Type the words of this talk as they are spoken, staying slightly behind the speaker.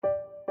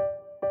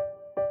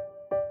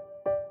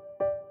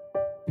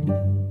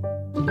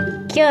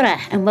Kia ora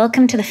and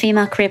welcome to the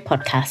Female Career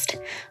Podcast.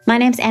 My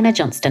name's Anna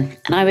Johnston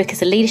and I work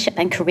as a leadership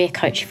and career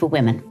coach for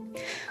women.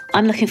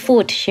 I'm looking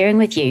forward to sharing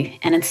with you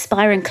an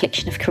inspiring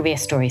collection of career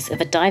stories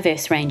of a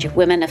diverse range of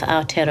women of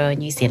Aotearoa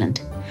New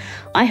Zealand.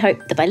 I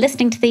hope that by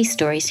listening to these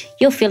stories,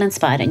 you'll feel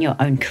inspired in your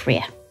own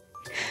career.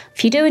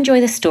 If you do enjoy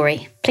this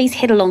story, please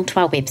head along to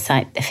our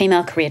website,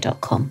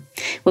 thefemalecareer.com,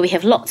 where we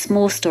have lots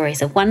more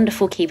stories of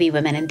wonderful Kiwi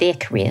women and their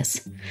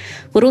careers.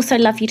 We'd also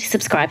love you to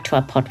subscribe to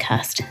our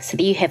podcast so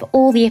that you have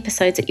all the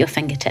episodes at your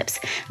fingertips,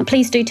 and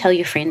please do tell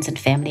your friends and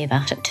family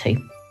about it too.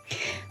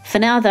 For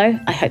now though,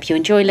 I hope you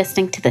enjoy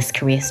listening to this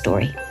career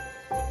story.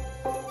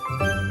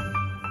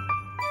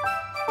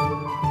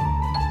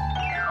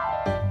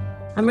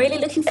 I'm really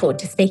looking forward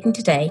to speaking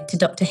today to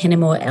Dr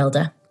Hinemoa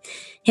Elder.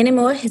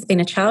 Hinemoa has been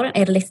a child and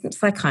adolescent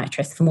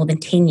psychiatrist for more than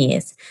 10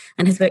 years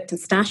and has worked in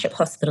Starship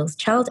Hospital's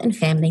child and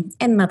family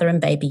and mother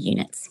and baby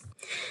units.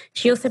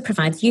 She also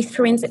provides youth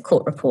forensic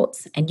court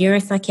reports and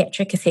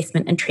neuropsychiatric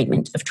assessment and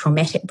treatment of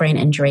traumatic brain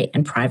injury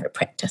in private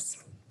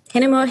practice.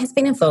 Hinemoa has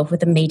been involved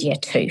with the media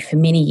too for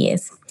many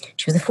years.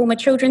 She was a former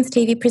children's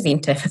TV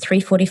presenter for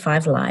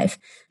 345 Live,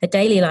 a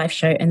daily live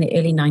show in the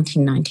early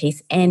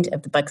 1990s, and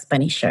of the Bugs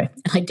Bunny show.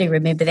 I do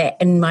remember that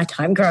in my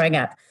time growing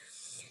up.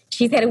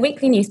 She's had a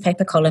weekly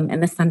newspaper column in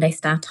the Sunday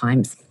Star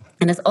Times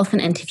and is often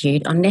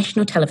interviewed on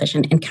national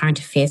television and current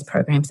affairs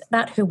programs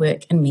about her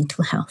work in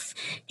mental health.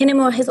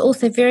 Hinemoa has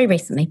also very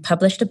recently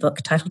published a book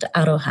titled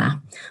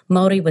Aroha,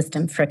 Māori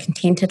Wisdom for a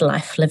Contented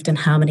Life Lived in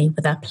Harmony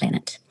with Our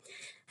Planet.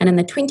 And in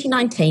the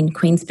 2019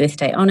 Queen's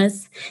Birthday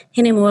Honours,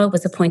 Hinemoa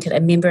was appointed a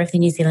member of the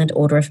New Zealand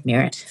Order of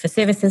Merit for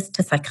services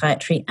to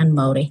psychiatry and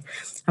Māori.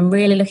 I'm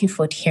really looking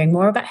forward to hearing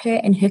more about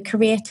her and her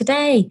career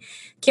today.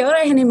 Kia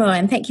ora, Hinemoa,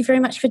 and thank you very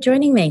much for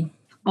joining me.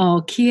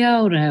 O kia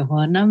ora,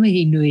 hoa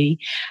namihi nui,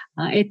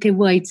 e te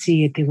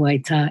waiti, e te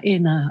waita, e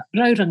nā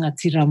rauranga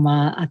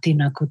tirama a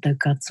tēnā koutou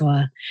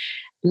katoa.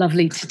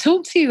 Lovely to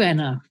talk to you,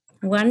 Anna.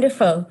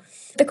 Wonderful.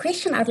 The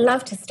question I'd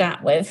love to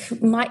start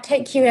with might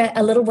take you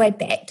a little way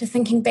back to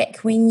thinking back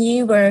when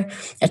you were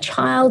a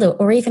child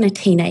or even a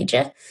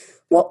teenager.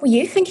 What were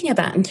you thinking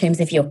about in terms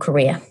of your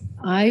career?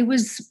 I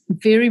was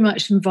very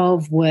much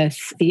involved with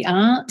the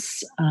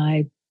arts.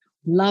 I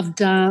loved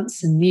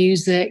dance and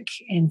music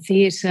and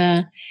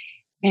theatre.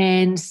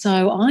 And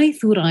so I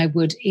thought I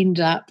would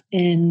end up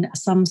in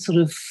some sort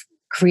of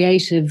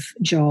creative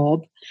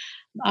job.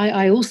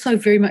 I also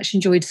very much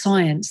enjoyed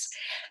science,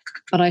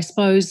 but I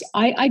suppose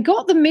I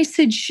got the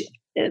message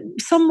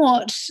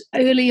somewhat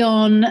early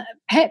on,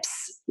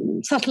 perhaps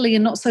subtly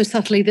and not so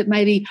subtly, that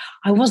maybe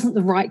I wasn't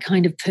the right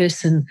kind of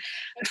person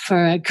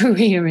for a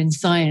career in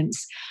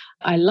science.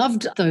 I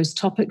loved those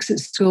topics at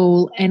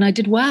school and I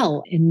did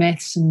well in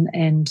maths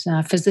and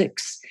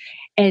physics.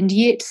 And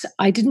yet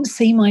I didn't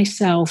see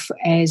myself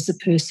as a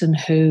person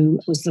who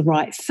was the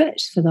right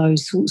fit for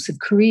those sorts of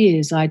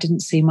careers. I didn't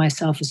see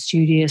myself as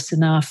studious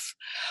enough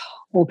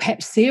or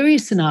perhaps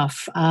serious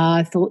enough.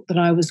 I thought that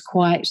I was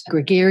quite a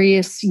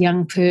gregarious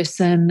young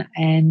person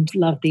and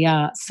loved the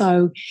arts.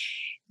 So,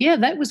 yeah,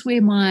 that was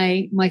where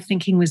my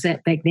thinking was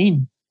at back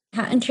then.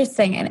 How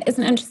interesting. And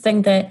isn't it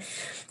interesting that,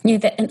 you know,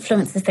 the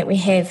influences that we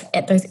have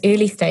at those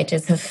early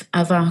stages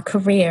of our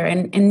career.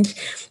 And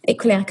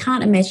equally, I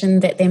can't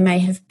imagine that there may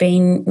have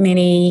been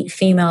many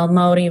female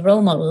Māori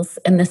role models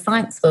in the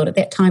science world at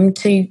that time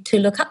to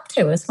look up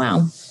to as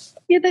well.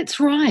 Yeah, that's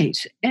right.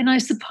 And I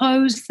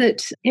suppose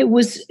that it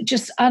was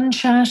just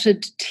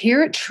uncharted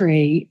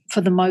territory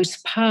for the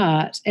most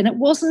part. And it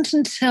wasn't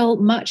until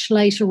much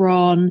later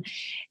on,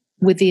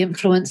 with the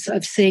influence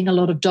of seeing a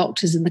lot of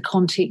doctors in the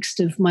context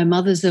of my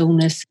mother's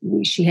illness.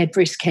 She had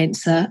breast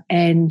cancer,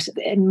 and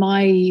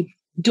my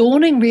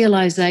dawning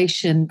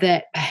realisation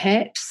that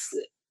perhaps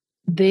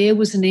there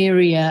was an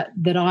area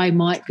that I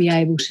might be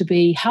able to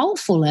be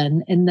helpful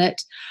in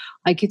that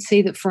I could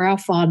see that for our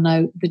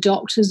whānau, the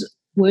doctors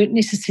weren't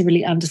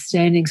necessarily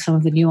understanding some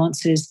of the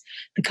nuances,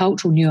 the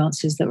cultural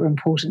nuances that were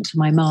important to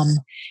my mum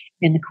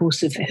in the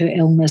course of her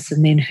illness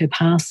and then her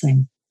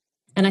passing.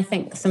 And I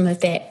think some of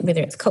that,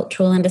 whether it's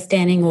cultural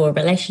understanding or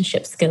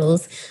relationship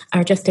skills,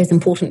 are just as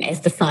important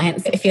as the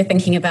science if you're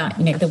thinking about,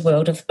 you know, the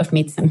world of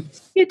medicine.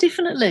 Yeah,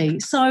 definitely.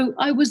 So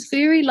I was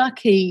very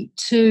lucky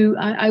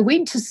I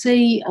went to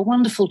see a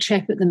wonderful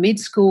chap at the med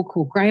school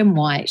called Graham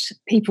White.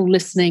 People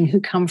listening who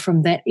come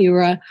from that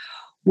era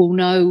will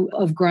know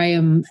of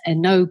Graham and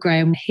know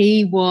Graham.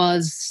 He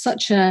was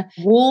such a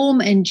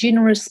warm and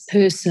generous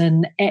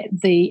person at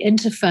the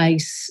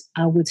interface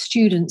with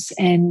students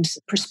and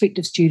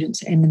prospective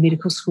students and the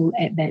medical school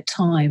at that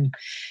time.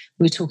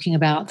 We're talking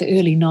about the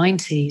early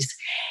 90s.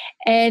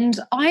 And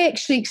I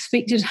actually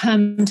expected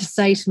him to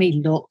say to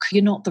me, look,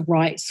 you're not the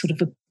right sort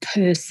of a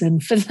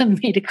person for the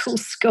medical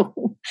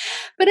school.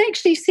 But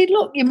actually said,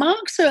 look, your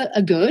marks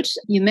are good.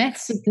 Your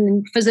maths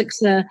and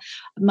physics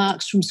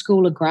marks from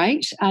school are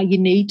great. You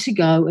need to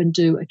go and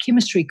do a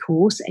chemistry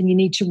course and you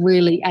need to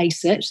really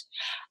ace it.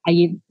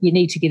 You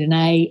need to get an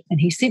A.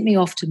 And he sent me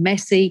off to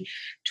Massey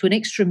to an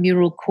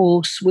extramural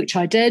course, which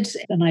I did.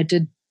 And I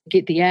did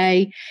get the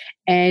A.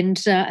 And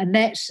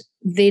that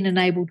then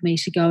enabled me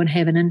to go and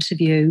have an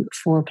interview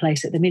for a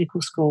place at the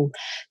medical school.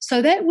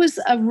 So that was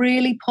a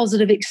really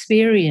positive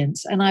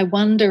experience. And I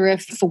wonder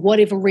if, for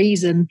whatever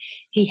reason,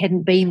 he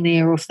hadn't been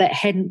there, or if that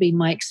hadn't been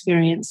my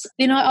experience,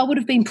 then I would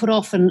have been put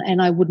off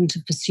and I wouldn't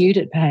have pursued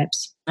it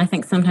perhaps. I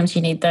think sometimes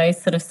you need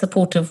those sort of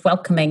supportive,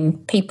 welcoming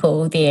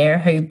people there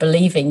who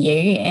believe in you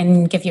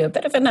and give you a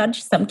bit of a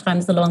nudge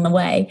sometimes along the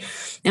way.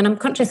 And I'm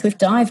conscious we've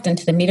dived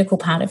into the medical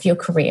part of your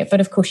career,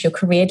 but of course your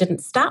career didn't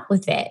start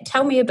with that.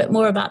 Tell me a bit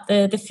more about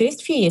the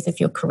first few years of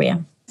your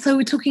career. So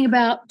we're talking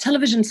about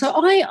television. So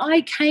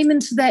I came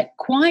into that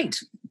quite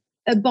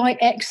by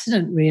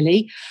accident,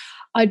 really.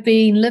 I'd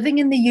been living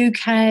in the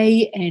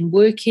UK and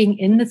working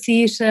in the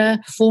theatre,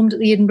 performed at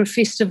the Edinburgh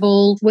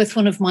Festival with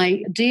one of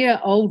my dear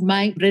old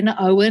mate, Rena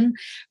Owen,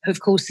 who of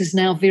course is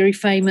now a very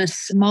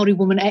famous Maori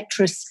woman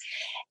actress.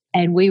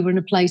 And we were in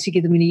a play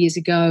together many years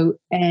ago,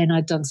 and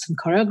I'd done some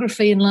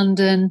choreography in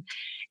London.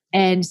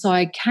 And so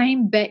I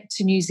came back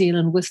to New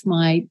Zealand with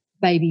my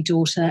baby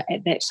daughter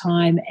at that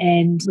time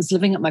and was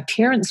living at my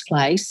parents'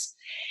 place,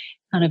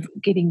 kind of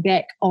getting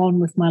back on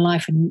with my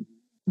life and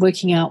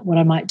working out what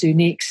I might do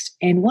next.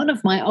 And one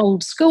of my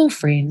old school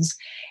friends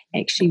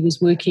actually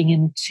was working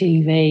in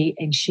TV,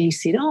 and she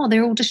said, oh,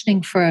 they're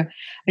auditioning for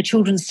a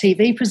children's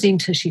TV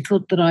presenter. She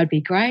thought that I'd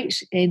be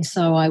great. And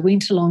so I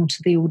went along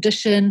to the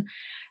audition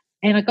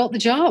and I got the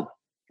job.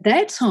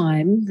 That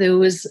time there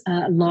was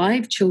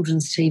live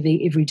children's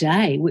TV every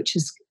day, which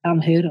is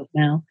unheard of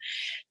now.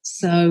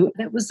 So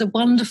that was a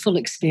wonderful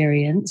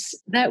experience.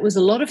 That was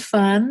a lot of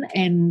fun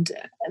and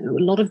a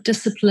lot of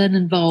discipline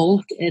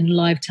involved in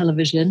live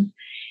television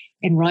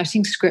and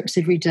writing scripts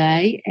every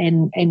day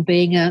and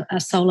being a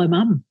solo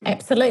mum.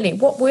 Absolutely.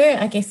 What were,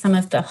 I guess, some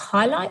of the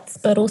highlights,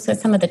 but also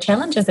some of the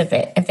challenges of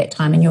that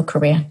time in your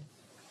career?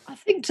 I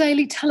think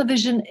daily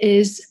television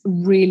is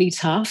really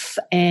tough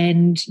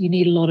and you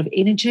need a lot of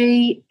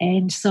energy.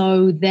 And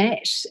so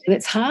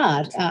that's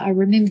hard. I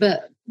remember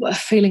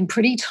feeling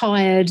pretty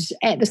tired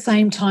at the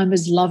same time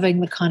as loving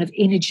the kind of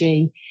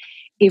energy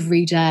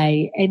every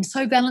day. And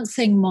so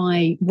balancing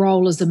my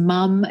role as a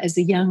mum, as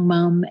a young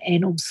mum,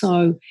 and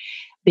also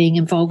being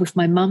involved with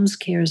my mum's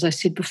care. As I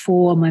said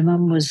before, my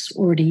mum was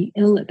already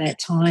ill at that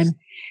time.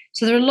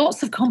 So there are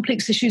lots of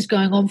complex issues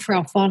going on for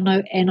our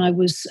whānau, and I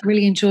was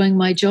really enjoying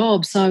my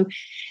job. So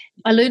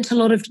I learned a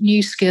lot of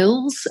new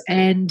skills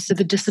and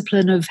the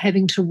discipline of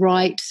having to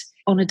write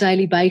on a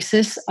daily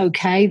basis.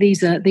 Okay,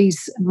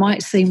 these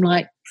might seem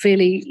like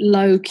fairly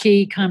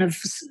low-key kind of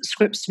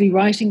scripts to be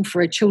writing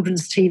for a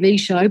children's TV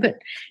show, but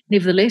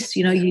nevertheless,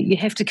 you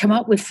have to come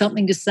up with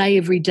something to say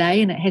every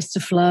day, and it has to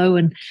flow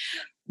and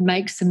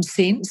make some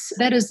sense.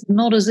 That is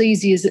not as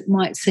easy as it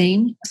might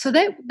seem. So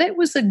that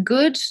was a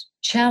good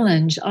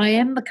challenge. I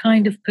am the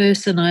kind of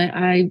person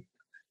I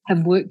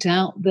have worked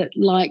out that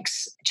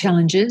likes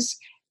challenges,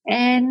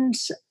 and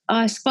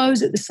I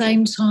suppose at the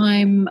same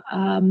time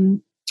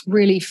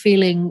really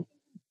feeling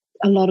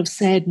a lot of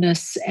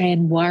sadness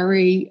and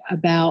worry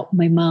about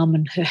my mum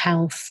and her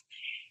health,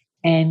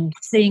 and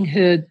seeing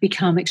her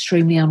become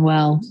extremely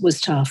unwell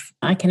was tough.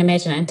 I can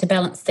imagine, and to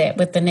balance that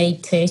with the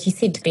need to, as you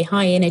said, to be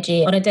high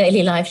energy on a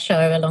daily live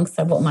show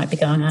alongside what might be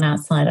going on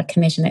outside, I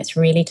can imagine that's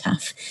really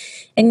tough.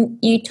 And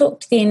you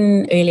talked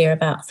then earlier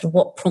about sort of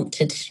what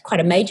prompted quite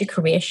a major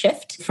career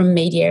shift from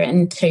media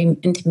into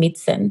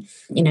medicine.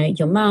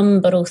 Your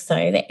mum, but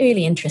also that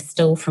early interest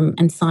still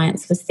in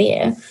science was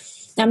there.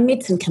 Now,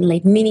 medicine can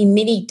lead many,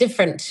 many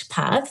different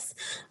paths.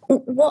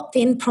 What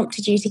then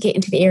prompted you to get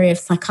into the area of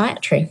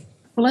psychiatry?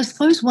 Well, I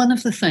suppose one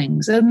of the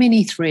things, there are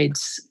many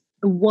threads.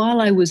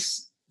 While I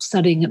was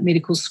studying at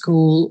medical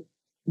school,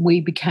 we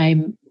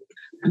became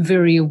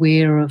very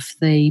aware of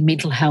the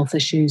mental health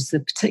issues, the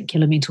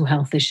particular mental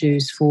health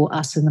issues for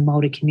us in the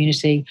Maori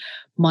community.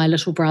 My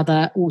little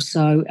brother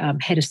also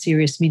had a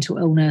serious mental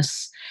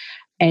illness.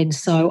 And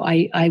so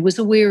I was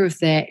aware of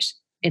that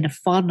in a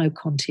whānau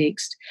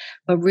context,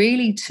 but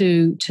really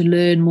to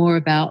learn more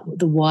about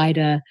the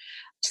wider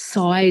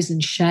size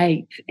and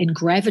shape and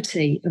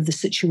gravity of the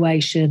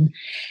situation,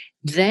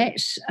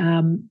 that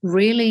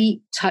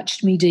really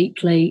touched me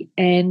deeply.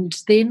 And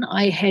then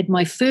I had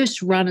my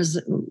first run, as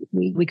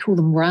we call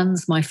them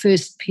runs, my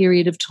first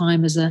period of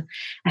time as a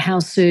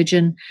house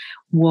surgeon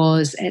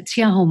was at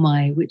Te Aho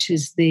Mai, which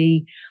is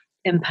the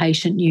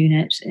inpatient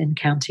unit in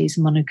Counties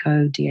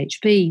Manukau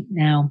DHB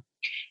now,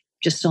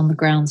 just on the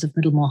grounds of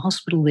Middlemore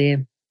Hospital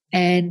there.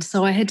 And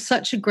so I had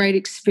such a great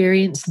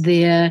experience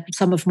there.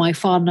 Some of my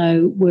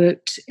whānau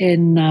worked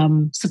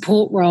in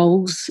support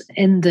roles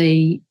in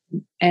the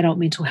adult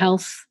mental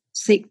health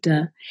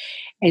sector.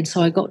 And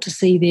so I got to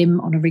see them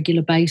on a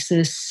regular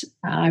basis.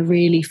 I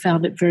really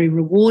found it very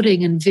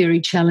rewarding and very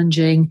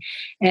challenging,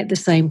 at the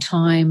same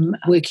time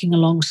working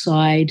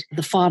alongside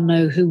the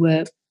whānau who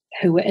were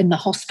in the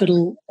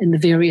hospital in the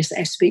various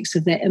aspects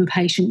of that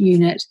inpatient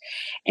unit,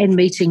 and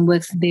meeting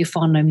with their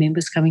whānau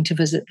members coming to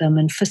visit them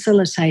and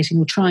facilitating,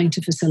 or trying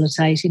to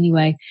facilitate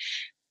anyway,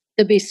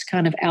 the best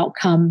kind of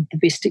outcome, the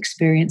best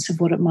experience of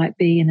what it might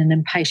be in an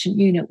inpatient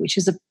unit, which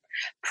is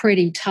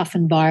pretty tough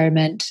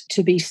environment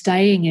to be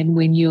staying in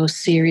when you're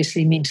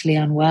seriously mentally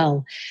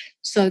unwell.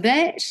 So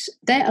that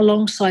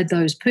alongside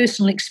those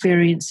personal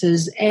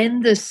experiences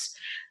and this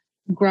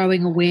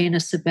growing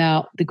awareness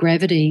about the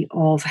gravity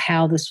of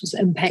how this was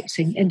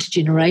impacting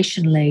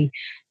intergenerationally,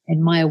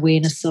 and my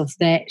awareness of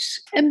that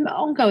and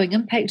ongoing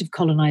impact of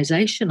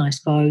colonisation, I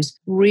suppose,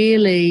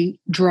 really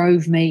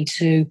drove me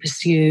to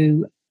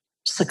pursue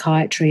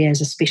psychiatry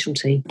as a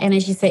specialty. And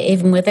as you say,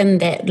 even within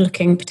that,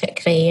 looking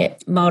particularly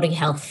at Māori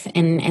health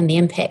and the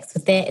impacts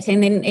of that,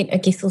 and then I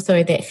guess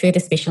also that further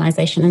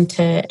specialisation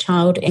into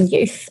child and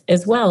youth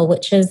as well,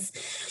 which is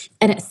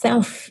in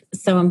itself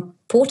so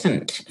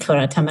important for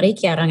our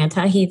tamariki, our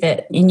rangatahi,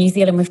 that in New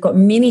Zealand we've got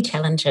many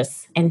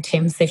challenges in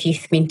terms of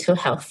youth mental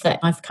health. That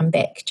I've come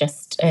back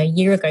just a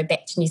year ago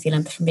back to New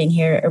Zealand from being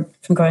here,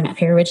 from growing up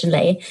here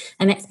originally,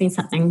 and that's been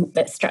something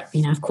that struck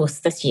me. Now, of course,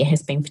 this year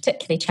has been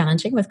particularly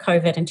challenging with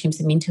COVID in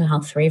terms of mental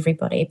health for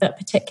everybody, but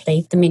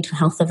particularly the mental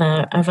health of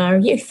our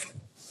youth.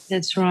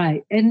 That's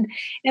right. And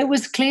it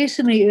was clear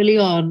to me early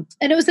on,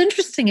 and it was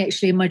interesting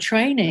actually in my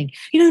training,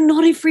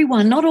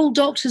 not all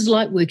doctors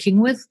like working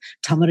with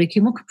tamariki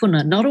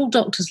mokopuna, not all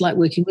doctors like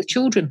working with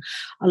children.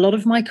 A lot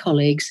of my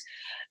colleagues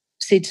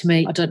said to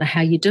me, I don't know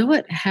how you do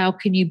it. How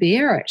can you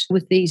bear it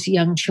with these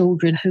young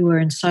children who are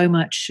in so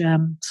much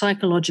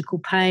psychological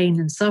pain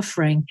and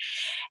suffering?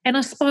 And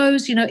I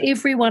suppose,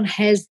 everyone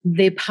has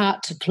their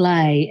part to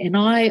play. And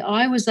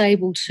I was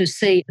able to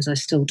see, as I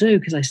still do,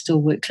 because I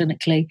still work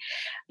clinically,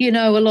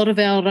 a lot of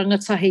our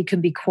rangatahi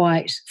can be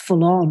quite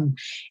full on,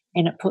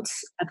 and it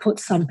puts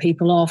some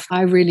people off.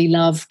 I really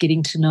love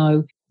getting to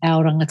know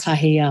our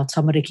rangatahi, our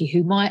tamariki,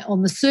 who might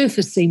on the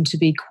surface seem to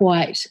be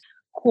quite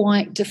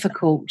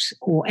difficult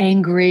or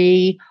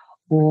angry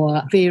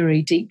or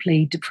very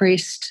deeply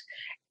depressed,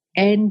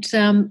 and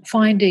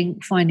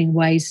finding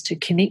ways to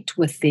connect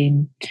with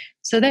them.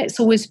 So that's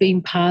always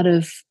been part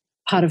of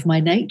my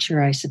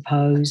nature, I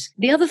suppose.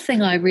 The other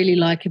thing I really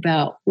like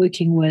about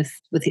working with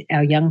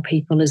our young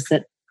people is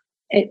that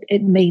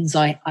it means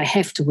I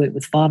have to work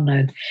with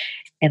whānau,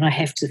 and I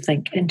have to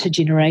think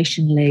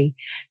intergenerationally.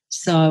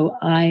 So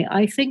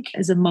I think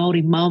as a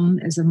Māori mum,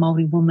 as a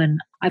Māori woman,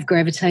 I've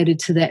gravitated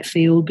to that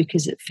field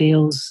because it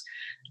feels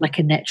like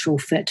a natural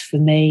fit for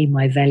me,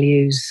 my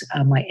values,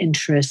 my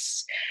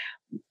interests,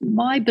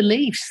 my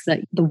beliefs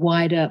that the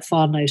wider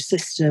whānau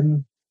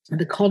system,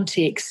 the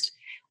context,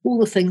 all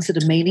the things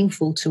that are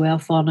meaningful to our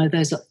whānau,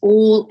 those are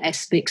all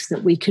aspects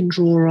that we can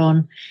draw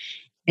on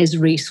as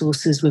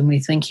resources when we're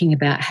thinking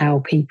about how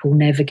people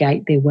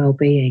navigate their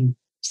well-being.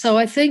 So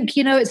I think,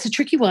 it's a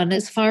tricky one.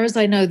 As far as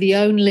I know, the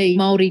only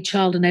Māori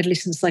child and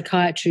adolescent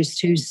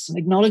psychiatrist who's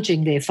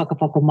acknowledging their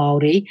whakapapa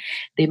Māori.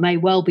 There may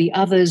well be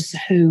others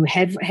who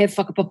have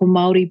whakapapa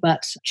Māori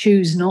but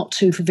choose not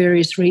to, for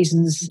various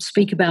reasons,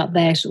 speak about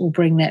that or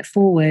bring that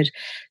forward.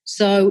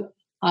 So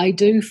I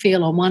do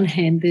feel on one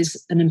hand there's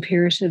an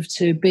imperative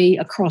to be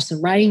across a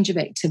range of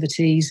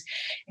activities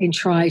and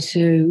try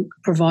to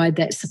provide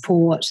that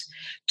support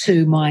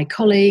to my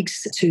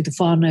colleagues, to the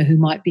whānau who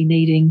might be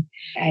needing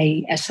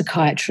a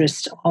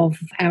psychiatrist of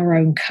our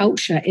own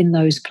culture in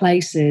those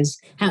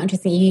places. How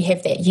interesting. You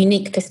have that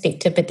unique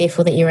perspective, but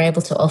therefore that you're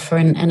able to offer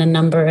in a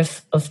number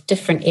of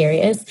different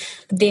areas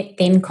that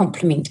then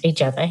complement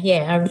each other.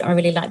 Yeah, I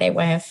really like that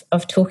way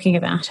of talking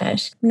about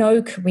it.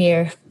 No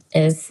career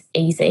is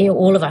easy.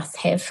 All of us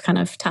have kind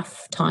of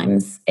tough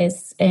times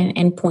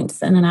and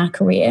points in our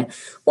career.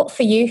 What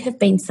for you have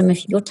been some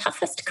of your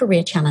toughest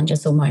career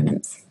challenges or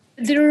moments?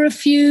 There are a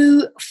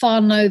few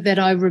whānau that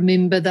I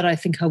remember that I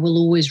think I will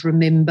always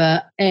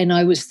remember. And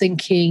I was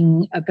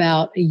thinking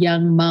about a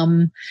young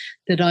mum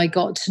that I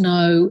got to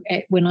know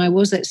when I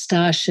was at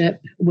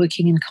Starship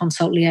working in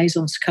consult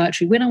liaison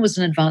psychiatry, when I was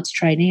an advanced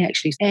trainee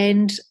actually.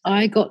 And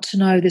I got to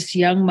know this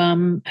young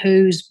mum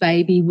whose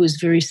baby was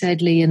very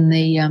sadly in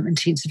the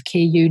intensive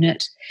care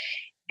unit.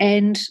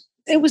 And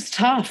it was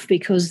tough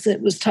because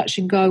it was touch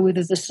and go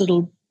whether this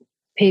little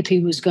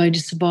Pepe was going to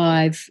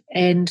survive.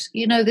 And,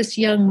 this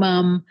young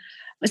mum,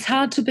 it's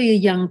hard to be a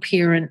young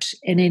parent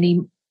in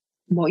any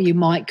what you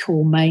might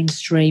call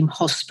mainstream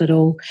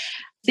hospital.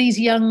 These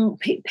young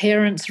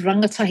parents,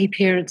 rangatahi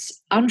parents,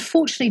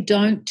 unfortunately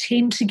don't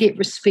tend to get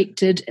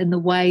respected in the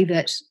way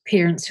that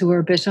parents who are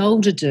a bit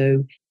older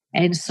do.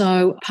 And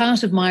so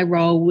part of my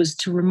role was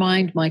to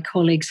remind my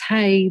colleagues,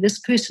 hey, this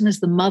person is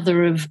the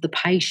mother of the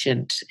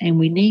patient and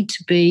we need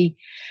to be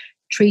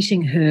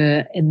treating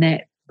her in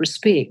that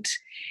respect.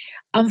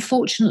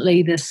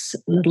 Unfortunately, this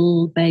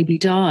little baby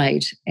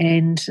died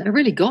and it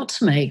really got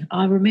to me.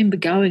 I remember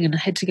going and I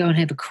had to go and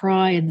have a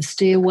cry in the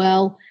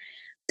stairwell.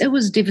 It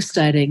was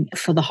devastating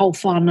for the whole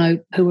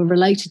whānau who were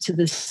related to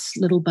this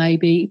little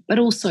baby, but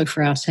also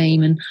for our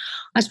team. And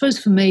I suppose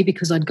for me,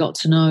 because I'd got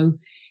to know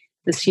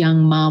this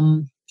young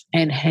mum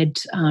and had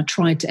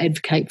tried to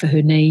advocate for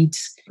her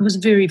needs, it was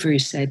a very, very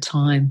sad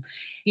time.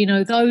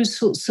 Those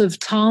sorts of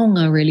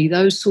taonga, really,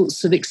 those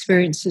sorts of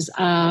experiences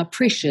are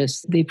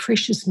precious. They're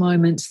precious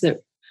moments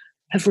that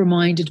have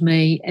reminded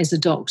me as a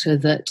doctor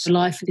that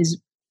life is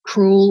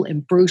cruel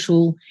and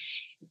brutal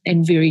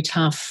and very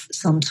tough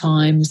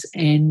sometimes.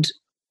 And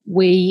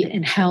we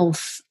in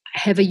health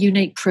have a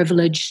unique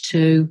privilege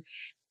to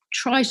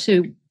try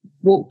to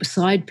walk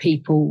beside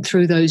people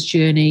through those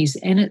journeys.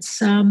 And it's,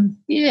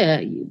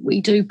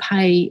 we do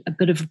pay a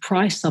bit of a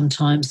price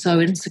sometimes. So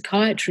in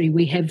psychiatry,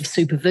 we have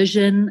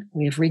supervision,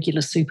 we have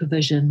regular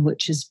supervision,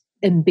 which is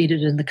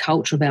embedded in the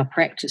culture of our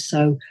practice.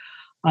 So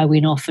I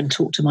went off and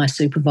talked to my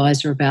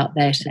supervisor about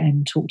that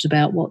and talked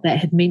about what that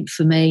had meant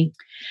for me.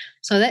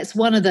 So that's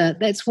one of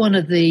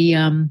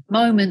the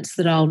moments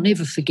that I'll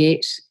never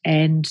forget,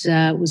 and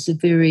it was a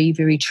very,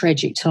 very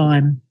tragic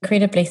time.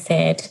 Incredibly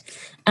sad.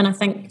 And I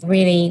think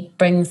really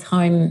brings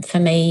home for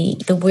me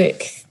the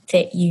work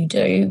that you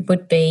do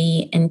would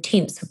be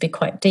intense, would be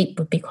quite deep,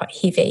 would be quite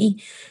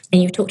heavy.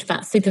 And you've talked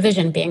about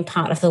supervision being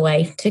part of the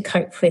way to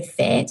cope with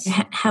that.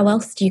 How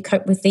else do you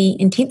cope with the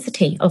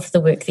intensity of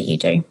the work that you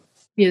do?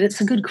 Yeah, that's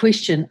a good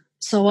question.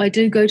 So I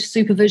do go to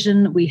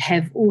supervision. We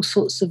have all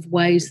sorts of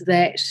ways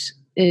that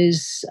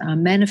is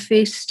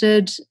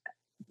manifested.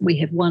 We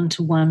have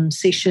one-to-one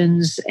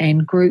sessions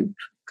and group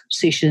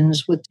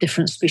sessions with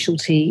different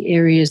specialty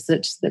areas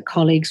that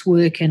colleagues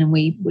work in, and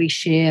we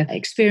share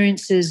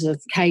experiences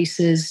of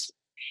cases.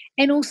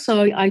 And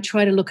also I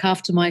try to look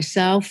after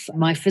myself,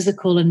 my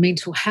physical and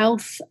mental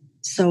health.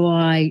 So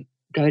I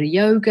go to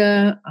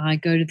yoga, I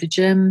go to the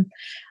gym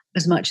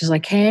as much as I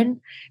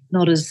can,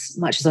 not as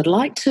much as I'd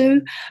like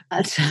to,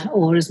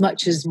 or as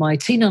much as my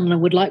tinana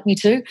would like me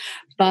to,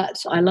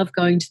 but I love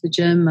going to the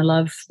gym. I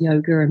love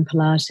yoga and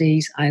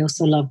Pilates. I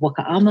also love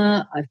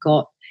whakapapa. I've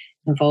got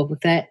involved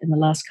with that in the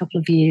last couple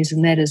of years,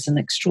 and that is an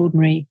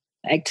extraordinary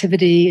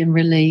activity and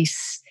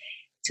release,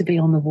 to be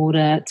on the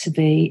water, to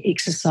be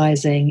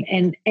exercising.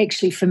 And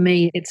actually for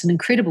me, it's an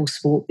incredible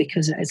sport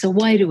because it's a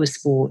way to a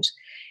sport.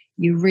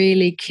 You're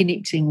really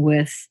connecting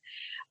with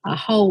a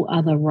whole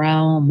other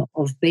realm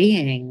of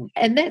being.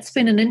 And that's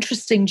been an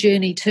interesting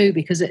journey too,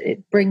 because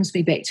it brings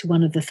me back to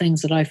one of the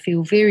things that I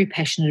feel very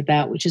passionate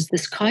about, which is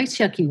this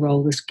kaitiaki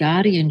role, this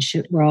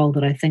guardianship role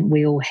that I think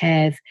we all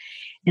have.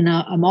 And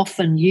I'm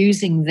often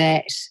using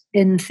that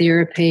in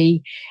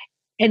therapy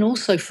and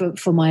also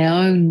for my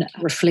own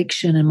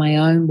reflection and my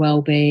own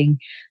well-being,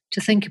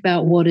 to think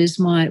about what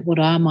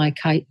are my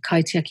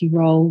kaitiaki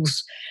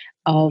roles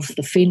of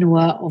the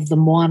whenua, of the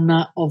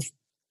moana, of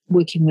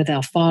working with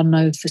our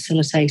whānau,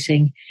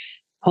 facilitating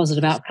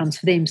positive outcomes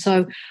for them.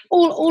 So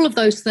all of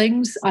those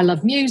things. I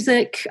love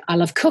music, I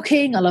love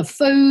cooking, I love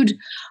food,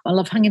 I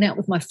love hanging out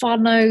with my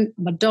whānau,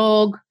 my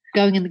dog,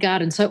 going in the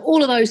garden. So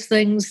all of those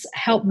things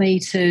help me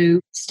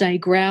to stay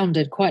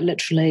grounded, quite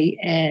literally,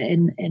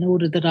 in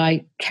order that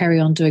I carry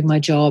on doing my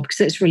job, because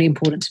that's really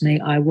important to me.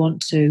 I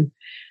want to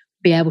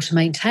be able to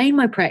maintain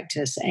my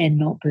practice and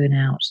not burn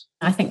out.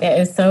 I think that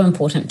is so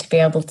important, to be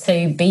able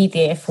to be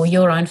there for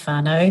your own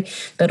whānau,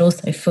 but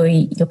also for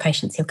your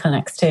patients, your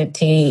clinics, to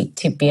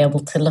be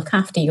able to look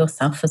after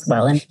yourself as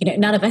well. And,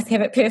 none of us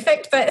have it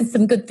perfect, but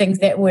some good things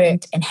that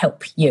worked and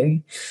help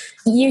you.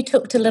 You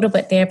talked a little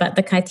bit there about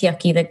the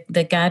kaitiaki,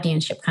 the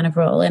guardianship kind of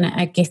role, and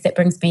I guess that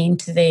brings me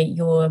into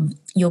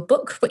your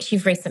book, which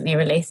you've recently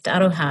released,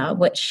 Aroha,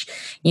 which,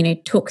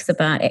 talks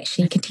about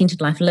actually contented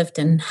life lived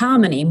in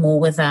harmony more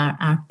with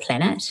our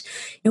planet.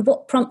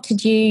 What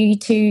prompted you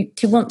to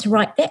want to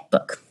write that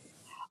book?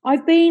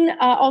 I've been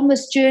on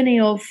this journey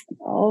of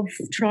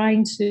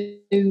trying to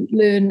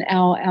learn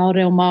our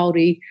reo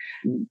Māori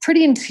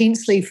pretty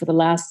intensely for the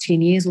last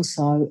 10 years or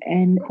so.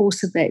 And in the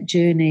course of that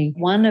journey,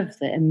 one of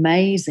the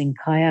amazing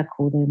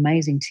kaiako, the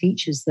amazing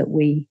teachers that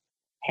we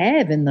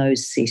have in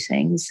those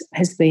settings,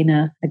 has been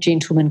a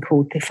gentleman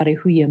called Te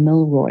Wharehuia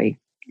Milroy.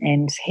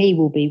 And he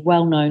will be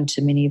well known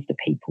to many of the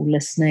people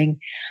listening.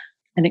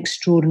 An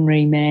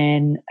extraordinary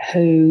man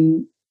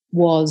who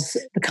was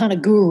the kind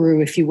of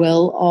guru, if you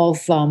will, of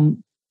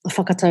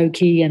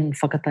whakatauki and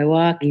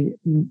whakatauaki,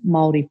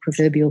 Māori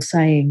proverbial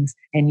sayings.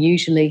 And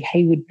usually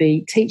he would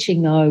be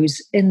teaching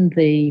those in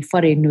the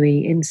whare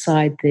nui,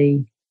 inside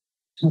the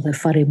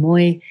whare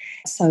moe.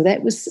 So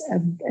that was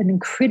an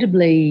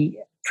incredibly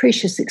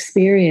precious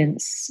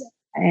experience.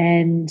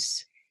 And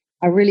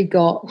I really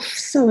got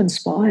so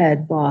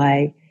inspired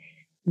by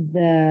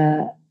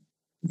the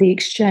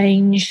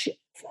exchange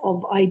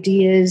of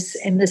ideas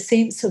and the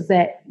sense of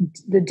that,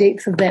 the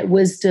depth of that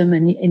wisdom,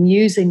 and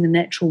using the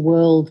natural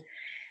world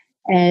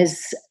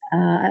as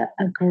a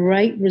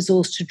great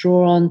resource to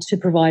draw on, to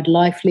provide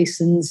life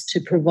lessons, to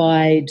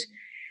provide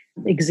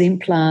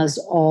exemplars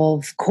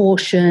of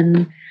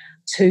caution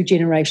to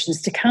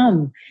generations to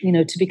come,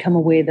 to become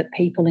aware that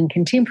people in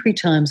contemporary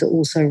times are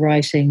also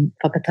writing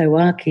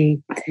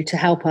whakatauaki to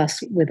help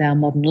us with our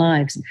modern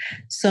lives.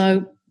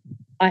 So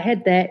I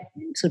had that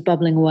sort of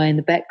bubbling away in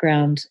the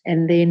background.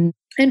 And then,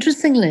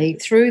 interestingly,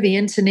 through the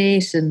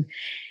internet and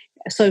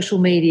social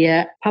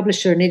media,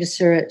 publisher and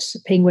editor at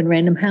Penguin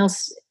Random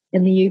House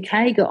in the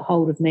UK got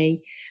hold of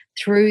me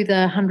through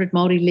the 100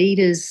 Māori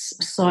Leaders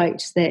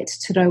site that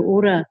Te Rau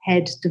Ora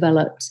had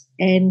developed.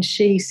 And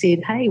she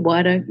said, hey,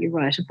 why don't you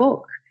write a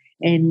book?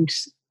 And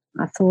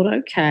I thought,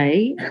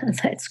 okay,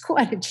 that's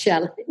quite a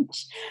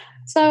challenge.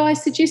 So I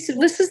suggested,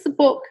 this is the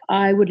book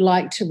I would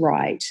like to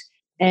write.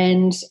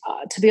 And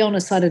to be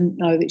honest, I didn't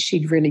know that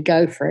she'd really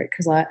go for it,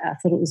 because I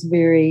thought it was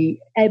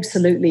very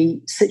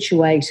absolutely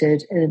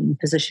situated in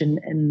position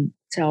in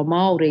Te Ao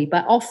Māori,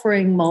 but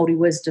offering Māori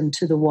wisdom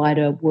to the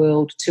wider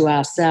world, to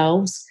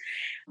ourselves,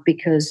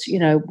 because,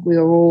 we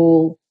are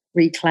all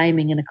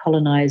reclaiming in a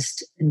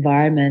colonised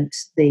environment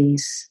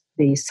these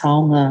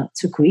taonga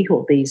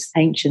tukuiho, these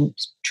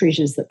ancient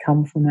treasures that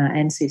come from our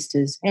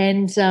ancestors.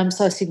 And so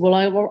I said,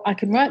 well, I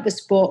can write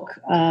this book,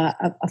 a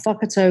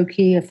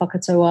whakatauki, a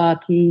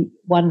whakatauaki,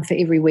 one for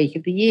every week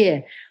of the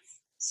year.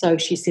 So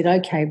she said,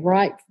 okay,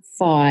 write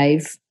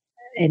 5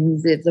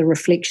 and the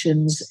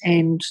reflections,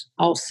 and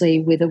I'll see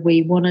whether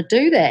we want to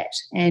do that.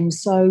 And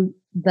so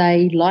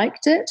they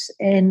liked it,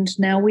 and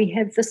now we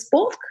have this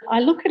book. I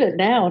look at it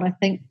now and I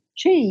think,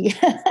 gee,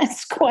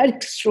 that's quite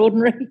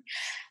extraordinary.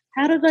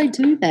 How did I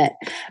do that?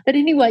 But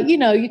anyway, you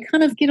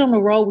kind of get on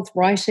a roll with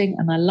writing,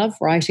 and I love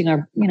writing.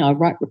 I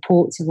write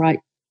reports, I write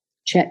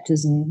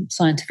chapters and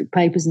scientific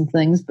papers and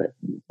things, but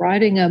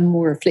writing a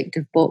more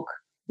reflective book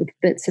with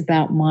bits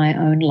about my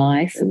own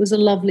life, it was a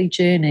lovely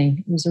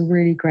journey. It was a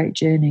really great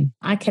journey.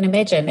 I can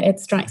imagine. It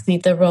strikes me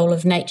the role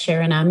of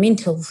nature in our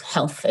mental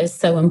health is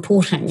so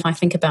important. I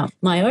think about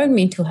my own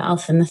mental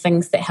health and the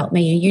things that help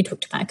me. You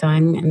talked about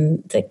going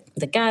in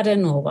the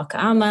garden or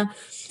wakaama.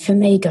 For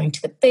me, going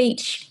to the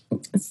beach,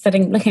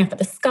 looking up at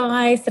the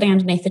sky, sitting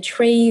underneath a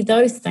tree,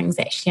 those things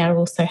actually are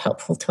also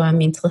helpful to our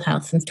mental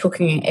health. And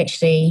talking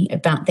actually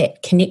about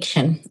that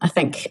connection, I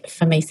think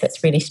for me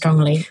sits really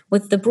strongly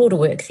with the broader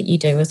work that you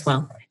do as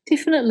well.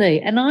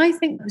 Definitely. And I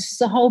think this is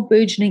a whole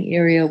burgeoning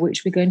area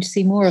which we're going to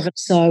see more of.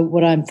 So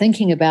what I'm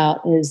thinking about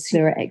is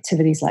there are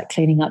activities like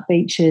cleaning up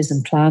beaches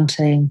and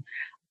planting,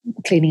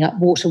 cleaning up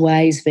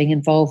waterways, being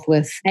involved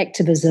with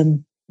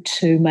activism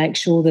to make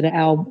sure that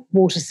our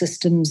water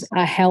systems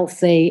are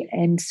healthy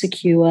and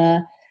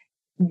secure.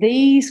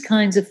 These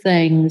kinds of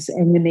things,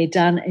 and when they're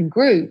done in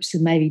groups,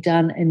 and maybe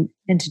done in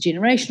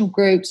intergenerational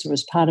groups or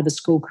as part of a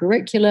school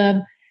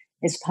curriculum,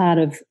 as part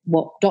of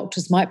what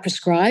doctors might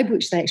prescribe,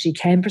 which they actually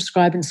can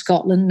prescribe in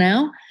Scotland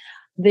now,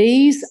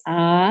 these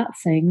are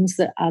things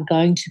that are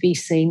going to be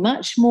seen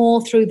much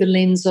more through the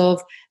lens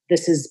of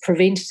this is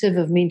preventative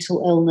of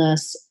mental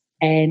illness,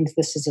 and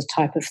this is a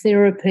type of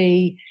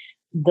therapy.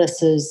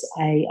 This is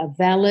a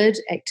valid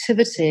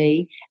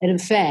activity. And in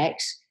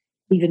fact,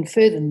 even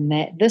further than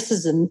that, this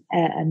is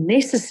a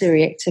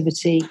necessary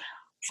activity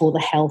for the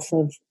health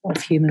of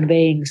human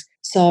beings.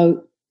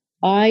 So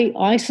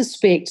I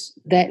suspect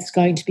that's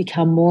going to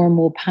become more and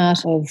more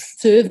part of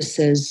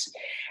services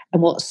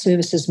and what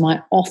services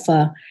might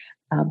offer,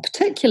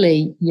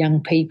 particularly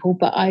young people,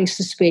 but I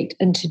suspect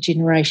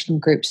intergenerational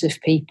groups of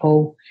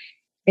people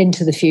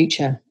into the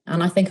future.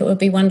 And I think it would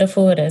be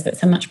wonderful.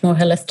 It's a much more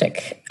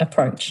holistic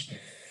approach.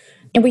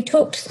 And we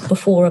talked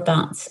before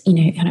about,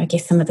 I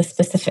guess some of the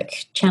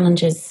specific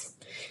challenges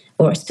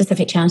or a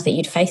specific challenge that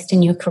you'd faced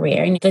in your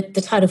career. And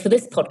the title for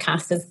this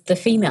podcast is The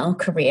Female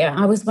Career.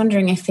 I was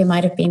wondering if there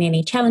might have been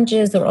any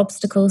challenges or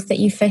obstacles that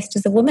you faced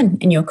as a woman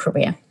in your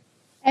career.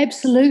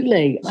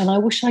 Absolutely. And I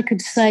wish I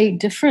could say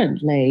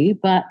differently,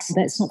 but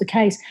that's not the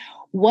case.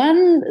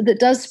 One that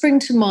does spring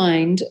to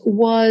mind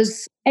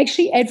was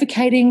actually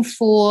advocating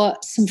for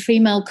some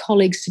female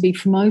colleagues to be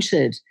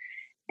promoted.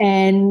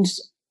 And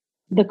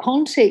the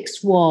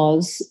context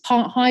was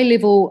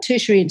high-level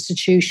tertiary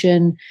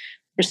institution,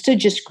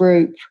 prestigious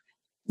group.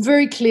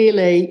 Very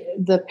clearly,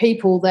 the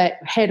people that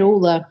had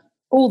all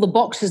the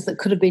boxes that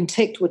could have been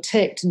ticked were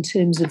ticked in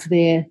terms of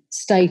their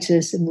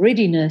status and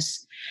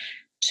readiness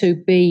to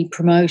be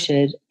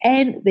promoted.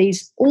 And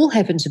these all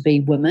happen to be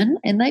women,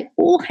 and they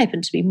all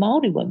happen to be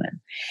Māori women.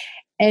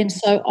 And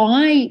so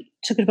I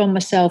took it upon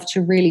myself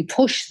to really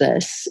push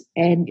this,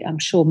 and I'm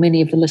sure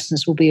many of the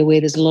listeners will be aware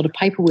there's a lot of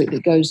paperwork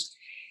that goes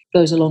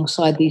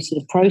alongside these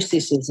sort of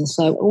processes. And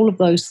so all of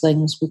those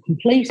things were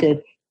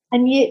completed.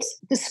 And yet,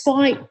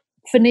 despite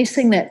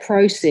finessing that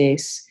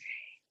process,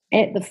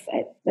 at the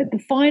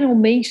final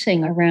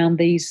meeting around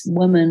these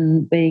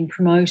women being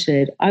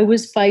promoted, I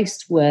was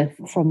faced with,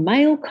 from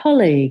male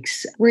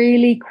colleagues,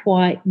 really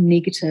quite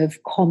negative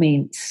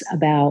comments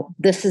about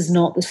this is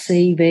not the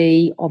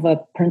CV of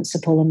a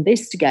principal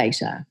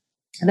investigator.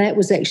 And that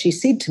was actually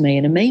said to me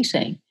in a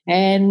meeting.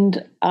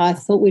 And I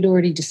thought we'd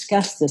already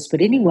discussed this. But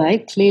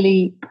anyway,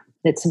 clearly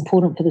it's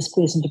important for this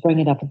person to bring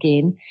it up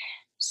again.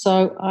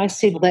 So I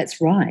said, well, that's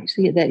right,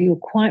 that you're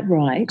quite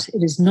right.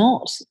 It is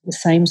not the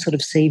same sort of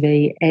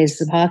CV as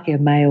the Pākehā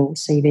male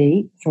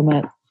CV from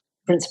a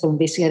principal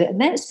investigator. And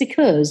that's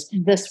because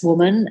this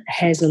woman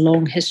has a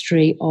long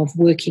history of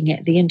working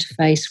at the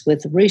interface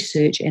with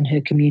research and her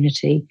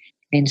community.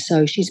 And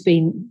so she's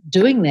been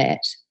doing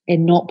that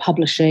and not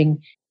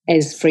publishing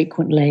as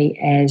frequently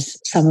as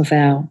some of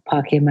our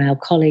Pākehā male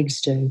colleagues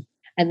do.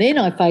 And then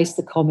I faced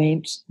the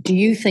comment, do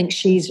you think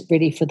she's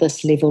ready for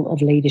this level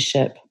of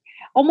leadership?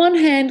 On one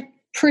hand,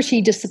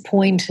 pretty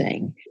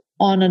disappointing.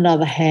 On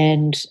another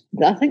hand,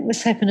 I think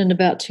this happened in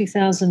about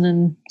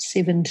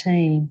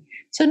 2017.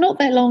 So not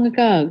that long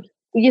ago.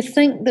 You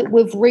think that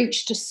we've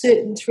reached a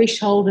certain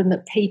threshold and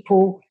that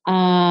people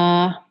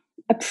are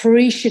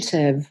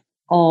appreciative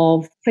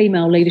of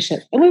female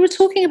leadership. And we were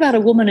talking about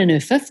a woman in her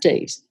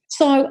 50s.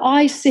 So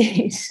I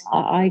said,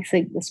 I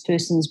think this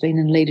person's been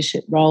in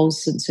leadership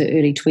roles since her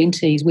early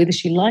 20s, whether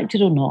she liked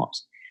it or not,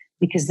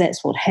 because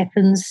that's what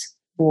happens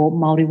for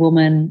Māori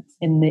women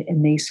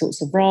in these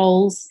sorts of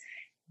roles.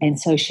 And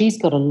so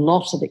she's got a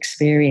lot of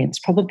experience,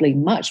 probably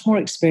much more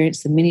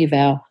experience than many of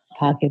our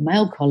Pākehā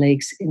male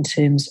colleagues in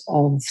terms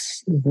of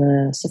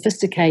the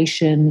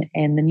sophistication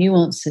and the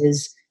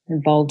nuances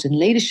involved in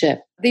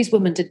leadership. These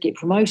women did get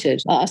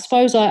promoted. I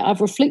suppose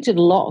I've reflected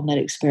a lot on that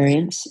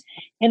experience,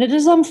 and it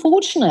is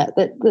unfortunate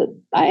that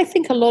I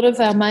think a lot of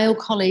our male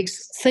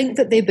colleagues think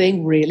that they're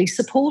being really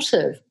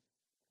supportive,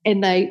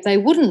 and they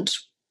wouldn't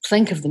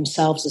think of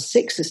themselves as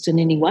sexist in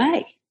any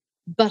way.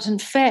 But in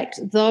fact,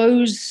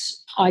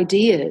 those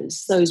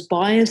ideas, those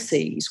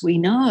biases we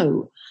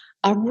know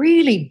are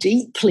really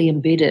deeply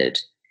embedded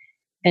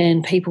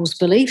in people's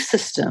belief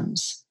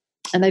systems,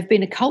 and they've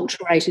been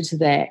acculturated to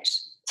that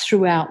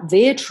throughout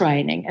their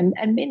training.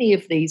 And many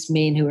of these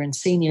men who are in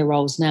senior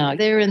roles now,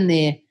 they're in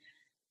their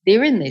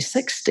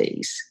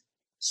 60s.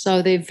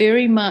 So they're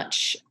very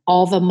much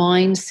of a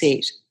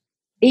mindset,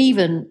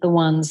 even the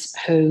ones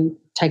who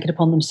take it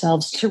upon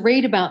themselves to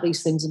read about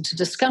these things and to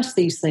discuss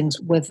these things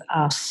with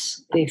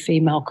us, their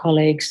female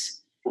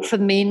colleagues. For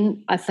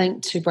men, I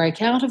think, to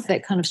break out of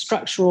that kind of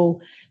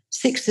structural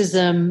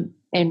sexism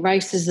and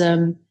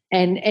racism.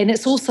 And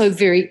it's also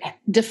very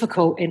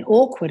difficult and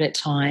awkward at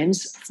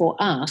times for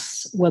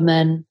us,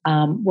 women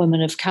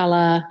of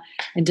colour,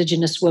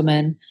 Indigenous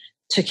women,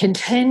 to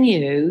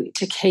continue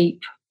to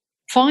keep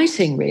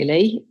fighting,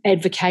 really,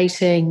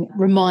 advocating,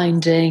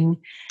 reminding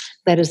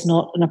that is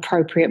not an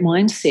appropriate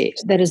mindset,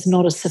 that is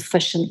not a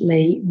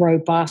sufficiently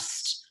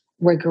robust,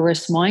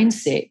 rigorous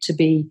mindset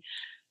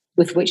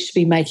with which to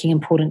be making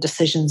important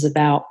decisions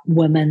about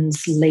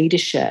women's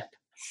leadership.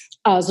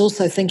 I was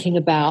also thinking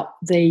about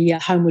the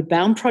Homeward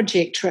Bound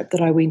project trip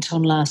that I went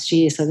on last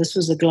year. So this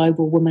was a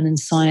global Women in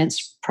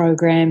Science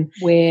program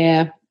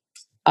where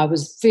I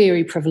was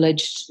very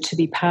privileged to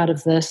be part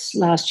of this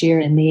last year.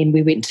 And then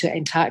we went to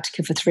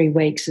Antarctica for 3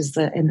 weeks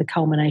in the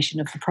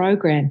culmination of the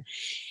program.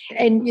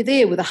 And you're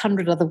there with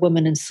 100 other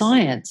women in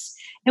science.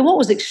 And what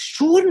was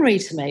extraordinary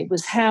to me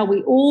was how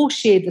we all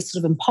shared this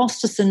sort of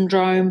imposter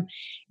syndrome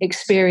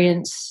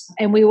experience.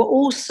 And we were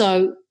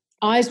also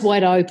eyes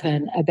wide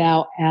open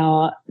about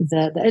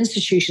the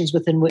institutions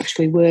within which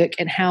we work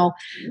and how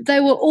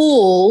they were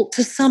all,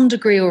 to some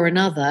degree or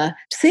another,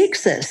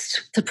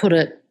 sexist, to put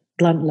it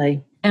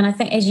bluntly. And I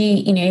think as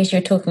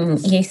you're talking,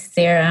 yes,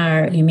 there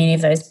are many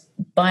of those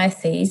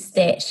biases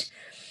that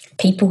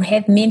people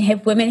have, men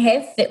have, women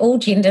have, that all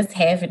genders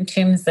have in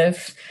terms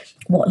of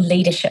what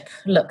leadership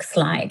looks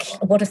like,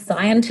 what a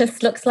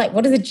scientist looks like,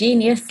 what does a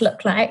genius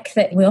look like,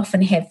 that we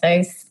often have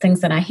those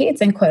things in our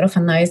heads, and quite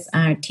often those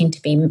tend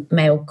to be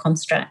male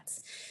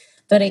constructs.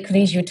 But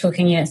equally, as you're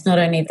talking, it's not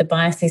only the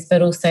biases,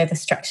 but also the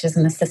structures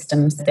and the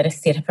systems that are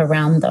set up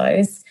around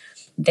those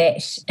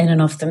that in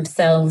and of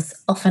themselves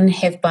often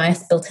have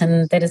bias built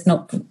in that is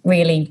not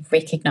really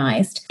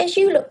recognised. As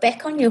you look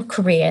back on your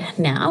career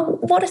now,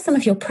 what are some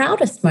of your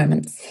proudest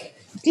moments?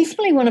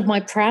 Definitely one of my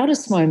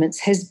proudest moments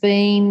has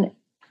been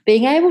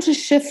being able to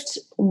shift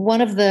one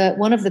of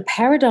the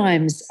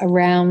paradigms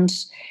around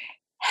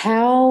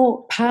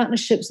how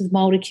partnerships with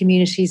Māori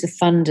communities are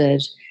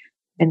funded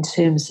in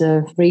terms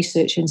of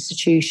research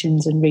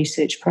institutions and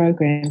research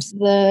programs.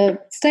 The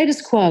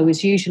status quo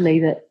is usually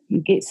that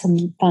you get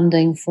some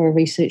funding for a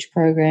research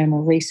program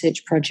or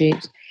research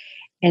project,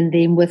 and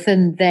then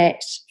within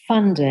that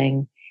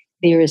funding,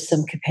 there is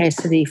some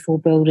capacity for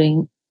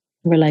building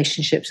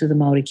relationships with the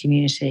Māori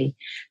community.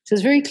 So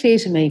it's very clear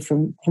to me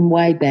from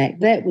way back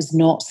that was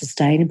not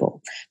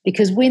sustainable,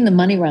 because when the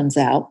money runs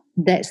out,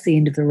 that's the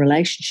end of the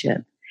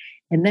relationship,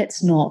 and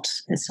that's not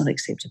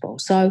acceptable.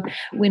 So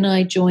when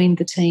I joined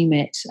the team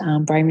at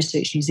Brain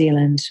Research New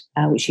Zealand,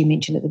 which you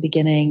mentioned at the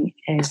beginning,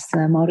 as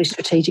the Maori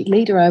Strategic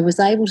Leader, I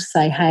was able to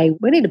say, hey,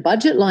 we need a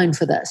budget line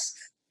for this.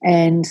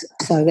 And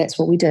so that's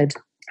what we did.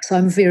 So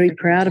I'm very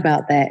proud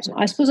about that.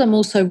 I suppose I'm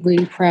also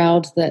really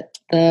proud that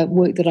the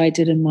work that I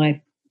did in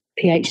my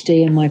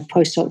PhD and my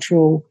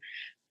postdoctoral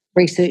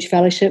research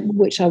fellowship,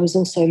 which I was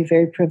also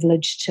very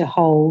privileged to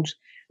hold,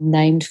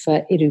 named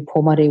for Eru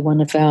Pomare,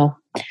 one of our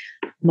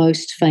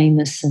most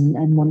famous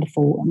and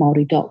wonderful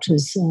Māori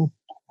doctors,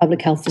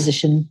 public health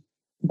physician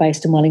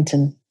based in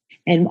Wellington.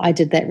 And I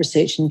did that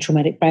research in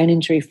traumatic brain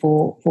injury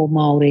for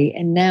Māori.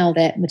 And now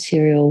that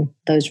material,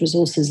 those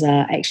resources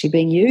are actually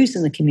being used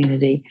in the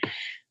community.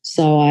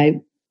 So I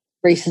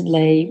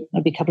recently,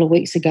 maybe a couple of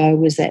weeks ago,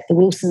 was at the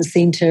Wilson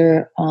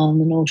Centre on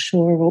the North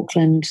Shore of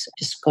Auckland.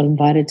 Just got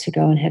invited to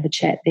go and have a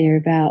chat there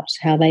about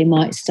how they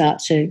might start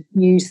to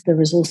use the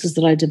resources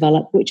that I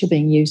developed, which are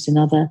being used in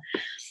other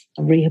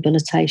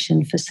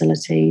rehabilitation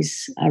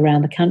facilities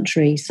around the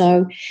country.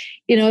 So,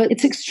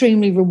 it's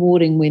extremely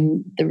rewarding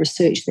when the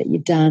research that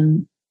you've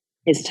done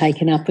is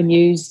taken up and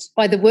used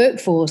by the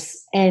workforce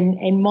and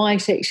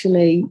might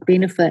actually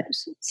benefit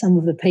some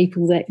of the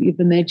people that you've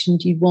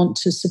imagined you want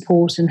to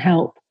support and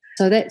help.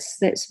 So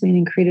that's been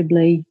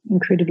incredibly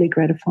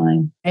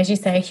gratifying. As you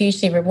say,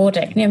 hugely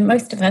rewarding.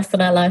 Most of us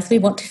in our lives, we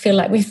want to feel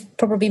like we've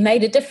probably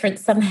made a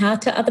difference somehow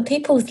to other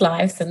people's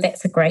lives, and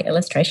that's a great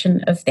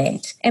illustration of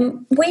that.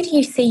 And where do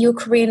you see your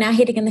career now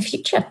heading in the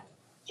future?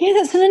 Yeah,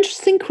 that's an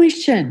interesting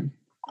question.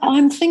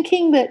 I'm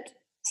thinking that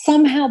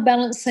somehow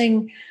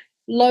balancing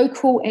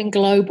local and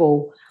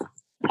global.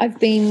 I've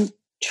been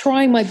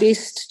trying my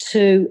best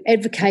to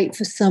advocate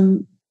for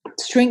some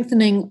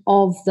strengthening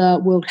of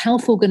the World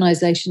Health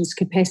Organization's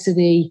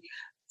capacity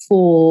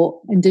for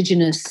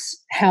Indigenous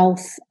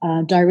health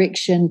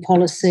direction,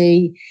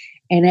 policy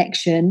and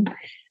action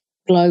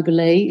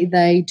globally.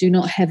 They do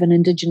not have an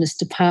Indigenous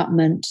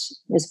department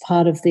as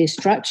part of their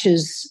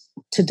structures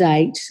to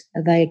date.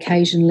 They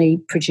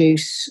occasionally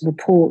produce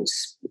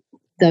reports.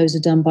 Those are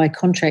done by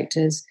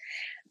contractors.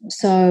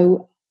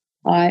 So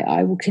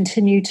I will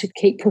continue to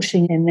keep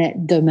pushing in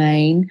that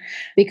domain,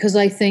 because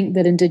I think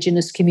that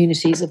Indigenous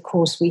communities, of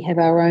course, we have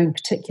our own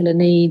particular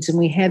needs and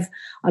we have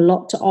a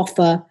lot to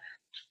offer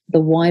the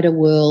wider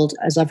world,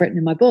 as I've written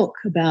in my book,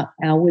 about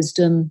our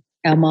wisdom,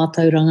 our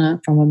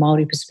mātauranga from a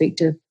Māori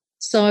perspective.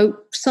 So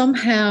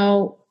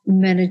somehow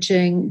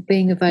managing,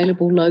 being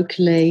available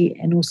locally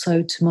and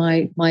also to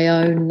my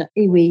own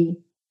iwi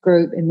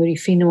group in Muri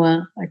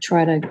Whenua, I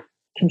try to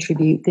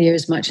contribute there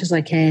as much as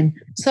I can.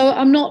 So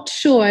I'm not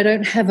sure. I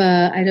don't have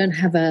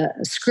a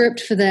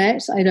script for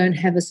that. I don't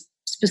have a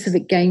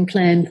specific game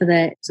plan for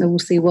that. So we'll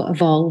see what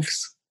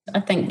evolves. I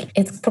think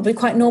it's probably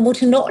quite normal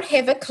to not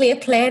have a clear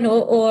plan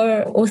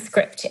or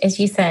script, as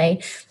you say.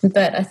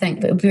 But I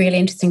think it would be really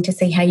interesting to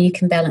see how you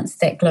can balance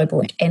that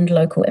global and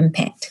local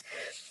impact.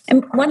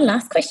 And one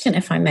last question,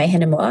 if I may,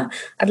 Hinemoa.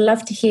 I'd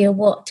love to hear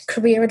what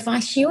career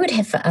advice you would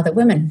have for other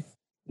women.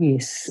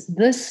 Yes,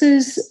 this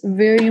is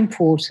very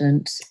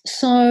important.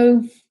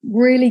 So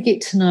really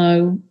get to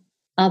know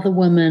other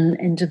women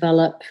and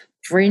develop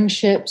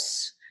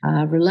friendships,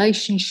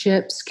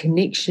 relationships,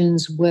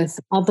 connections with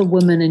other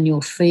women in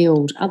your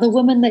field, other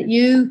women that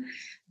you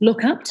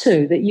look up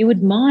to, that you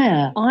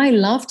admire. I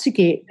love to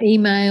get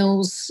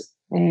emails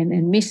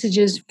and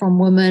messages from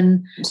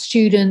women,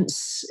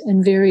 students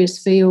in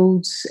various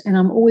fields, and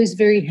I'm always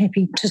very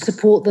happy to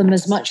support them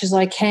as much as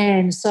I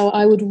can. So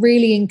I would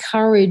really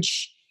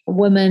encourage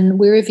women,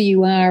 wherever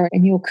you are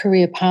in your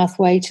career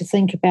pathway, to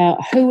think about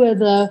who are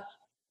the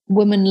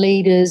women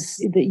leaders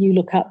that you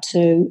look up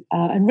to,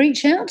 and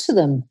reach out to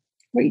them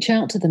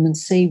and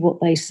see what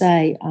they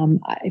say.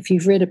 If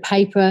you've read a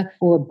paper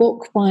or a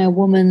book by a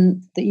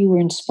woman that you were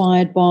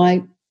inspired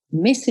by,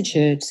 message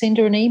her, send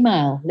her an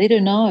email, let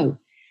her know.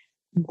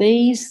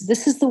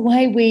 This is the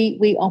way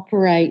we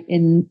operate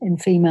in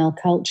female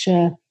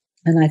culture,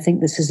 and I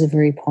think this is a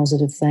very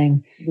positive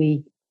thing.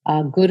 We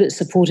are good at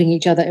supporting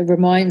each other. It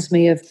reminds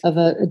me of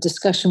a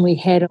discussion we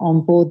had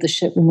on board the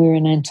ship when we were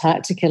in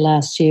Antarctica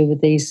last year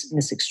with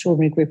this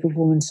extraordinary group of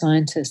women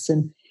scientists,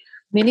 and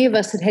many of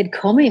us had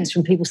comments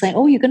from people saying,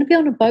 "Oh, you're going to be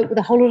on a boat with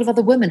a whole lot of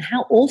other women.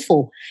 How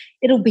awful.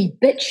 It'll be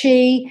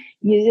bitchy.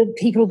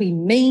 People will be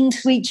mean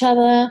to each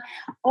other.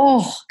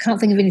 Oh, can't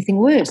think of anything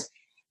worse."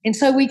 And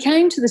so we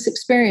came to this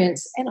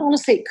experience, and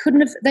honestly,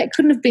 that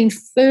couldn't have been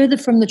further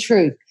from the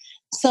truth.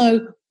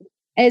 So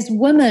as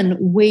women,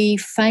 we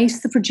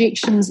face the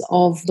projections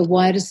of the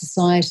wider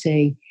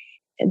society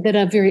that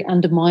are very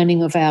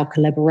undermining of our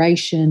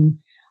collaboration,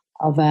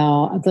 of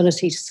our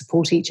ability to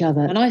support each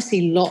other. And I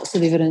see lots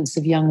of evidence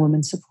of young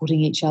women supporting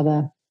each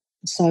other.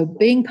 So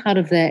being part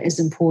of that is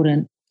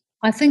important.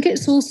 I think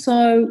it's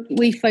also,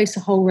 we face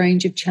a whole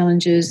range of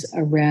challenges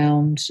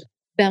around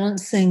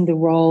balancing the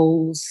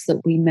roles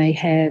that we may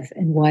have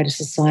in wider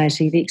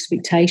society, the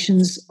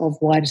expectations of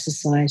wider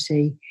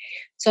society.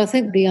 So I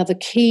think the other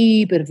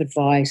key bit of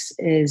advice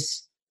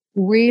is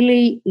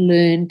really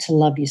learn to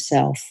love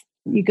yourself.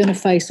 You're going to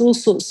face all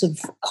sorts of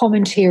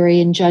commentary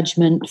and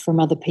judgment from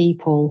other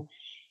people,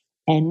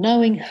 and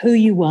knowing who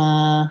you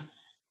are,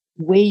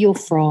 where you're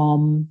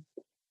from.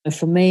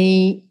 For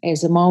me,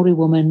 as a Māori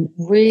woman,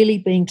 really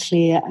being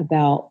clear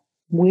about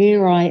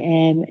where I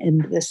am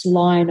in this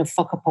line of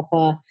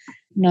whakapapa,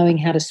 knowing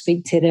how to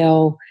speak te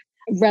reo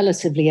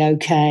relatively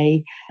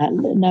okay,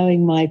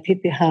 knowing my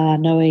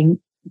pepeha,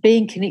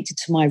 being connected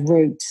to my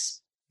roots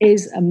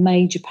is a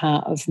major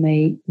part of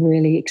me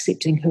really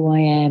accepting who I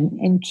am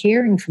and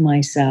caring for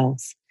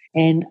myself.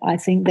 And I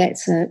think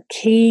that's a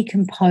key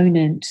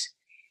component,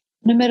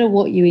 no matter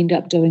what you end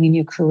up doing in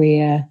your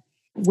career.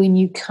 When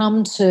you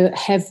come to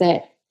have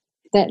that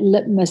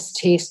litmus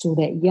test or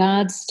that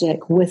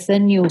yardstick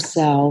within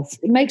yourself,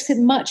 it makes it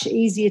much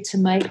easier to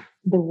make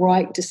the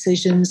right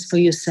decisions for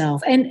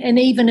yourself. And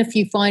even if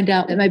you find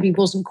out that maybe it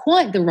wasn't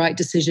quite the right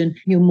decision,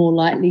 you're more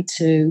likely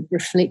to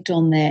reflect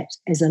on that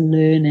as a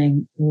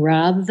learning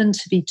rather than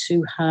to be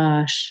too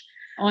harsh.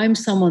 I'm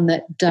someone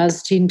that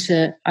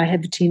I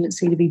have a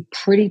tendency to be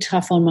pretty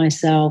tough on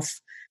myself,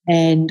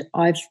 and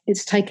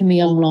it's taken me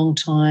a long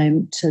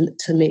time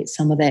to let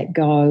some of that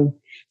go,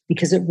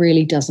 because it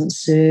really doesn't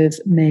serve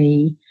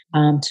me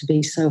to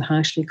be so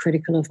harshly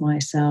critical of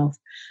myself.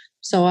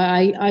 So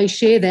I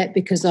share that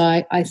because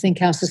I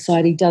think our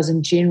society does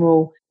in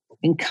general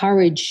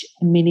encourage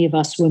many of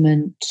us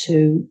women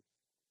to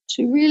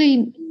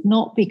really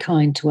not be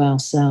kind to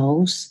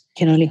ourselves.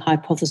 Can only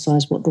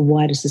hypothesize what the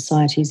wider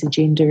society's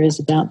agenda is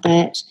about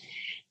that.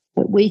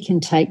 But we can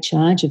take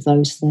charge of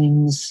those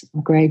things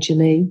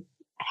gradually,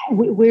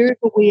 wherever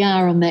we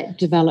are on that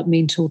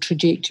developmental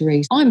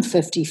trajectory. I'm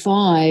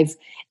 55,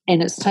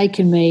 and it's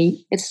taken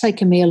me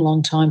a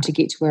long time to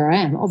get to where I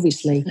am,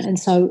 obviously. And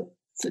so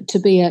to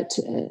be a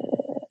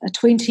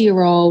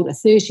 20-year-old, a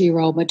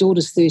 30-year-old, my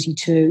daughter's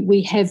 32,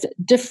 we have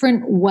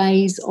different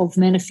ways of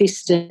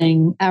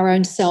manifesting our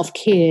own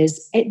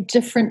self-cares at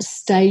different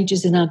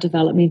stages in our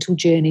developmental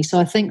journey. So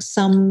I think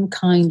some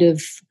kind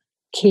of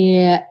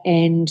care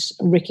and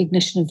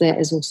recognition of that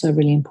is also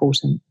really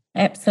important.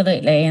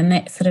 Absolutely. And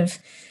that sort of,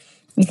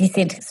 as you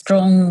said,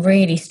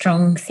 really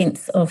strong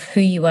sense of who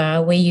you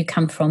are, where you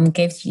come from,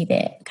 gives you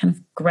that kind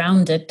of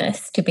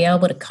groundedness to be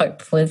able to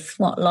cope with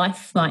what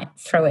life might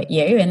throw at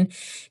you, and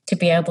to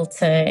be able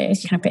to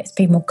kind of perhaps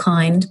be more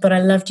kind. But I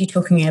loved you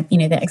talking about,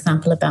 that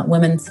example about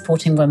women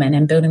supporting women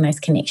and building those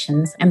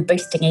connections and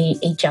boosting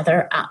each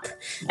other up.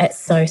 It's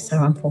so,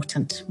 so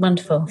important.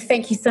 Wonderful.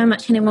 Thank you so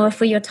much, Hinemoa,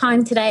 for your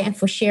time today and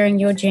for sharing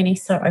your journey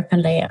so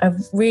openly.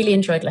 I've really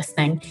enjoyed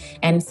listening,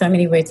 and so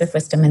many words of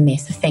wisdom in there.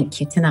 So thank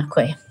you. Tēnā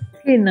koe.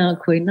 Tēnā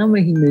koe, ngā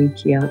mihi nui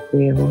ki a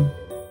koe.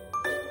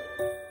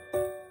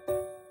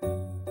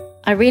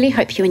 I really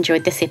hope you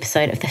enjoyed this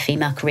episode of the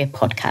Female Career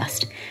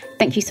Podcast.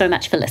 Thank you so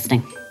much for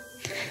listening.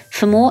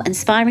 For more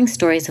inspiring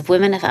stories of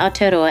women of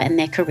Aotearoa and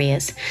their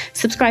careers,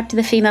 subscribe to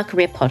the Female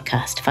Career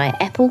Podcast via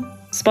Apple,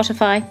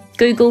 Spotify,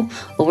 Google,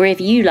 or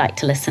wherever you like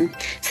to listen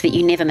so that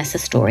you never miss a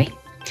story.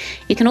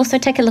 You can also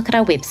take a look at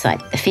our website,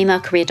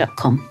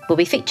 thefemalecareer.com, where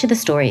we feature the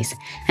stories.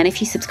 And if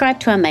you subscribe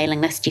to our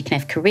mailing list, you can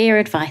have career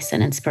advice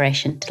and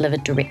inspiration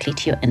delivered directly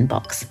to your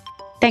inbox.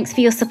 Thanks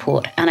for your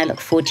support, and I look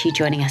forward to you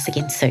joining us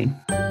again soon.